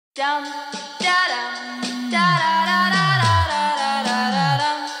Dum da dum da da da da da da da da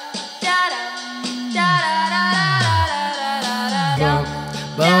dum da dum da da da da da da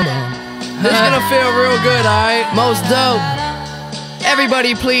dum. This is gonna feel real good, alright? Most dope.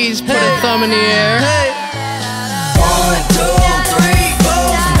 Everybody please put a thumb in the air. Hey. 1, 2, 3,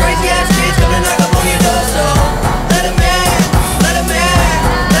 4. Some crazy ass kids gonna knock up on your door, so let 'em in, let 'em in,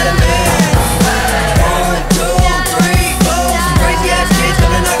 let 'em in. 1, 2, 3, 4. Some crazy ass kids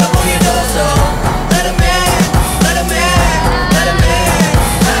gonna knock up on your door, so let 'em in, let 'em in, let 'em in.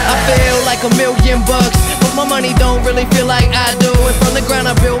 I feel like $1,000,000 bucks, but my money don't really feel like I do. And from the ground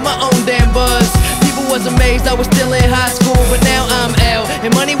I built my own damn buzz. People was amazed I was still in high school, but now I'm out,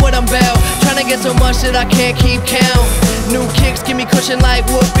 and money what I'm about. Tryna get so much that I can't keep count. New kicks give me cushion like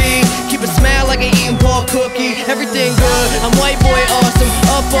whoopee. Keep a smile like an eating ball cookie. Everything good, I'm white boy awesome.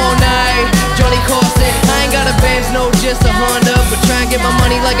 Up all night, Johnny Carson. I ain't got a Benz, no, just a Honda, but try and get my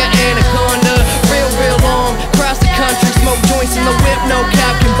money like an anaconda. Real long, cross the country, smoke joints in the whip, no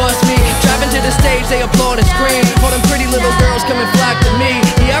cop can bust me. Driving to the stage, they applaud and scream. All them pretty little girls come and flock to me.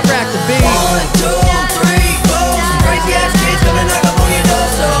 Yeah, I rock the beat. 1, 2, 3, 4. Some crazy ass kids gonna knock up on your door,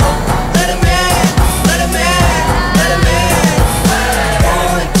 so let 'em in, let 'em in, let 'em in.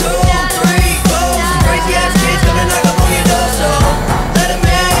 1, 2, 3, 4. Some crazy ass kids gonna knock up on your door, so let 'em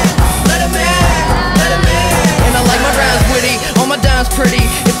in, let 'em in, let 'em in. And I like my rhymes witty, all my dimes pretty.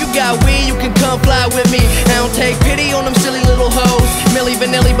 If you got weed, you can come fly with me. I don't take pity on them silly little hoes. Milli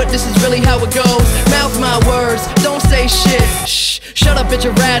Vanilli, but this is really how it goes. Mouth my words, don't say shit. Shh, shut up, bitch,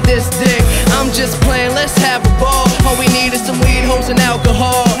 and ride this dick. I'm just playing, let's have a ball. All we need is some weed, hoes, and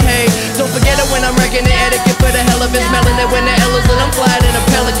alcohol. Hey, don't forget it when I'm wrecking the etiquette for the hell of it. Smelling it when the L is lit, I'm flying in a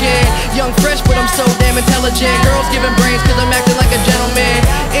pelican. Young, fresh, but I'm so damn intelligent. Girls giving brains, cause I'm acting like a gentleman.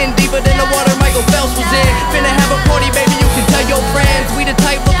 In deeper than the water Michael Phelps was in. Finna